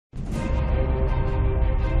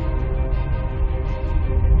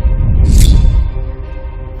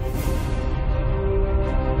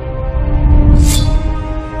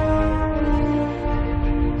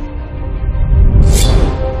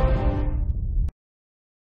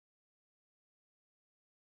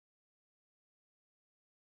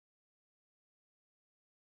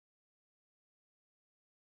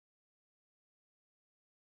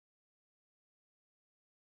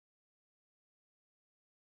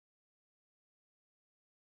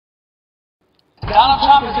Donald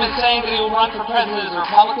Trump has been saying that he will run for president as a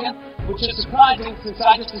Republican, which is surprising since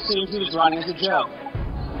I just assumed he was running as a joke.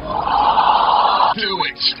 Do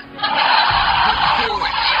it. Do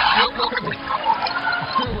it. Look at me.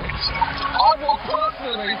 Do it. I will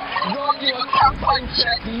personally write you a campaign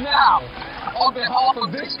check now on behalf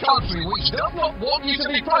of this country, which does not want you to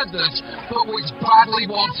be president, but which badly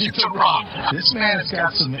wants you to run. This man has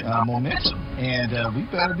got some momentum, and we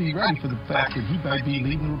better be ready for the fact that he might be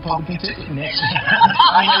leading the Republican ticket next year.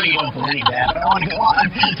 I know you won't believe that, but I want to go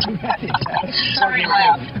on.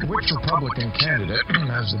 Which Republican candidate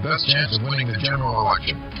has the best chance of winning the general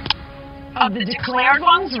election? Of the declared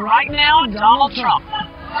ones, right now, Donald Trump.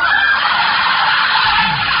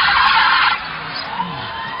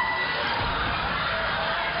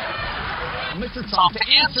 Mr. Trump, to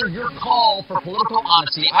answer your call for political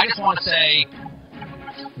honesty, I just want to say,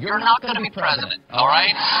 you're not going to be president, all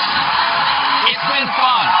right? It's been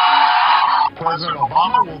fun. President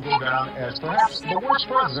Obama will go down as perhaps the worst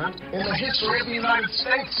president in the history of the United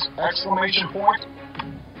States! Exclamation point.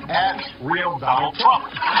 At real Donald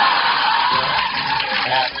Trump.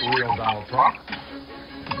 At real Donald Trump.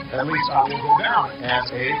 At least I will go down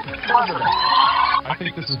as a president. I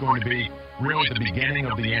think this is going to be really the beginning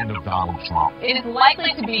of the end of Donald Trump. It is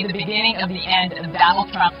likely to be the beginning of the end of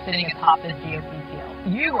Donald Trump sitting atop this GOP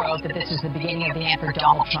field. You wrote that this is the beginning of the end for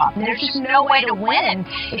Donald Trump. And there's just no way to win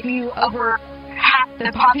if you over half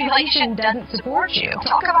the population doesn't support you.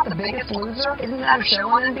 Talk about the biggest loser. Isn't that a show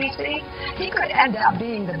on NBC? He could end up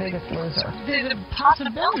being the biggest loser. There's a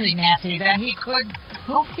possibility, Nancy, that he could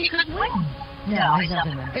win. No, he's not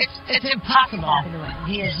going to win. It's impossible.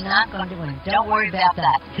 He is not going to win. Don't worry about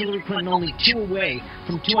that. Hillary Clinton only 2 away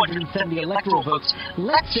from 270 electoral votes.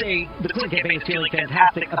 Let's say the Clinton campaign is feeling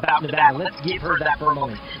fantastic about Nevada. Let's give her that for a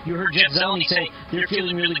moment. You heard Jeff Zeleny say they're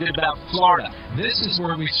feeling really good about Florida. This is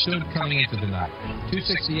where we stood coming into the night.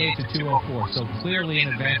 268 to 204. So clearly an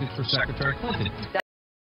advantage for Secretary Clinton.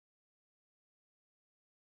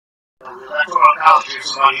 Electoral college, if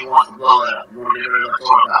somebody wants to blow it up, you want to get rid of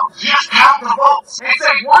electoral college. Just count the votes and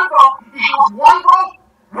say one vote equals one vote.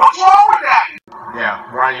 What's wrong with that? Yeah,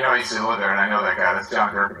 Brian, you know I used to live there, and I know that guy. That's John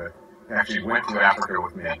Kirkovich. He actually went to Africa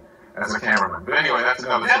with me as a cameraman. But anyway, that's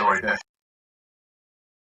another story.